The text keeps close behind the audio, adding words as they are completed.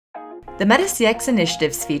The MetaCX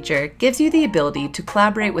Initiatives feature gives you the ability to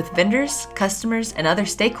collaborate with vendors, customers, and other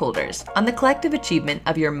stakeholders on the collective achievement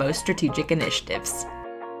of your most strategic initiatives.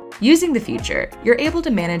 Using the feature, you're able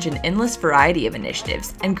to manage an endless variety of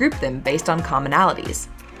initiatives and group them based on commonalities.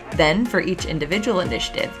 Then, for each individual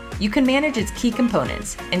initiative, you can manage its key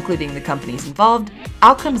components, including the companies involved,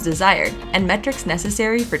 outcomes desired, and metrics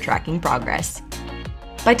necessary for tracking progress.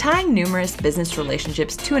 By tying numerous business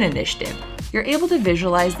relationships to an initiative, you're able to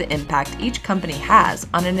visualize the impact each company has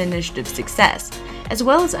on an initiative's success, as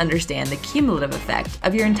well as understand the cumulative effect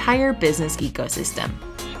of your entire business ecosystem.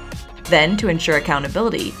 Then, to ensure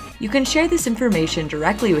accountability, you can share this information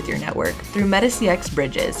directly with your network through MetaCX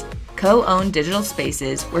Bridges, co-owned digital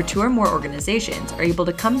spaces where two or more organizations are able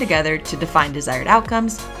to come together to define desired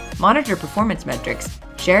outcomes, monitor performance metrics,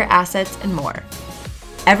 share assets, and more.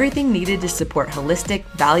 Everything needed to support holistic,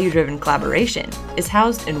 value-driven collaboration is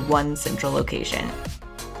housed in one central location.